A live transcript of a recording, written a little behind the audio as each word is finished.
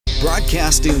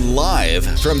Broadcasting live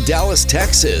from Dallas,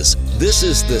 Texas, this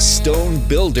is the Stone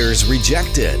Builders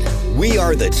Rejected. We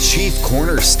are the chief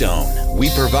cornerstone. We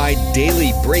provide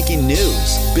daily breaking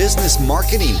news, business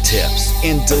marketing tips,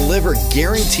 and deliver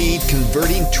guaranteed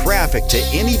converting traffic to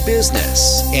any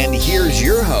business. And here's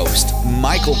your host,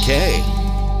 Michael K.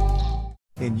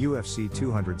 In UFC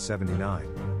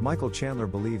 279, Michael Chandler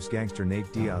believes gangster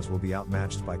Nate Diaz will be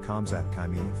outmatched by Khamzat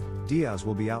Chimaev. Diaz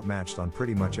will be outmatched on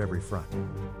pretty much every front.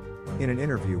 In an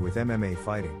interview with MMA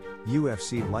Fighting,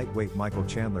 UFC lightweight Michael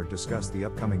Chandler discussed the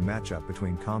upcoming matchup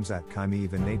between Khamzat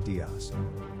Chimaev and Nate Diaz.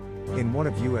 In one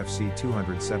of UFC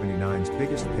 279's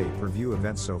biggest pay-per-view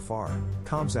events so far,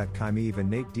 Khamzat Chimaev and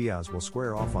Nate Diaz will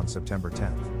square off on September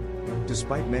 10th.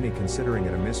 Despite many considering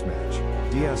it a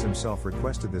mismatch, Diaz himself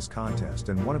requested this contest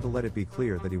and wanted to let it be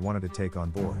clear that he wanted to take on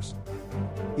Boris.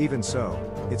 Even so,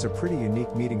 it's a pretty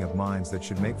unique meeting of minds that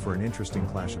should make for an interesting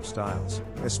clash of styles,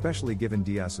 especially given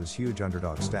Diaz's huge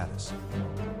underdog status.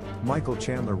 Michael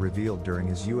Chandler revealed during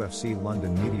his UFC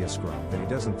London media scrum that he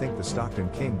doesn't think the Stockton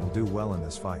King will do well in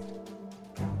this fight.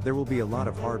 There will be a lot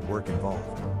of hard work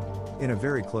involved. In a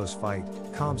very close fight,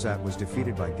 Khamzat was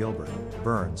defeated by Gilbert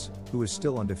Burns, who is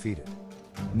still undefeated.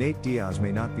 Nate Diaz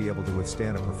may not be able to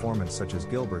withstand a performance such as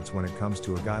Gilbert's when it comes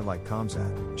to a guy like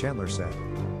Khamzat, Chandler said.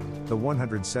 The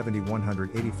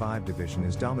 170-185 division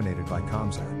is dominated by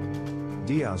Khamzat.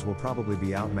 Diaz will probably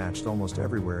be outmatched almost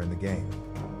everywhere in the game.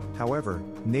 However,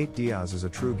 Nate Diaz is a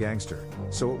true gangster,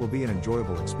 so it will be an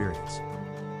enjoyable experience.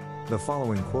 The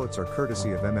following quotes are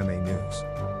courtesy of MMA News.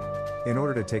 In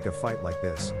order to take a fight like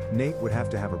this, Nate would have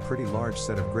to have a pretty large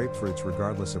set of grapefruits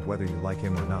regardless of whether you like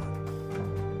him or not.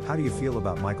 How do you feel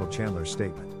about Michael Chandler's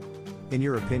statement? In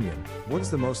your opinion, what's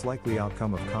the most likely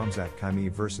outcome of Khamzat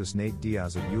Chimaev versus Nate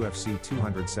Diaz at UFC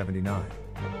 279?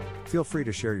 Feel free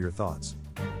to share your thoughts.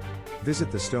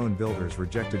 Visit the Stone Builders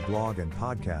Rejected blog and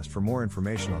podcast for more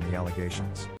information on the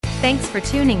allegations. Thanks for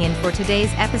tuning in for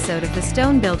today's episode of the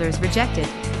Stone Builders Rejected.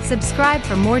 Subscribe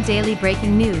for more daily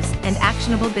breaking news and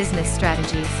actionable business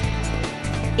strategies.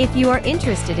 If you are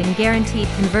interested in guaranteed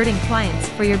converting clients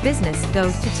for your business, go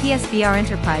to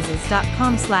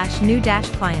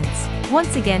tsbrenterprises.com/new-clients.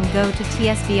 Once again, go to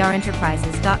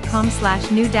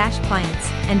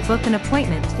tsbrenterprises.com/new-clients and book an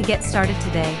appointment to get started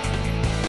today.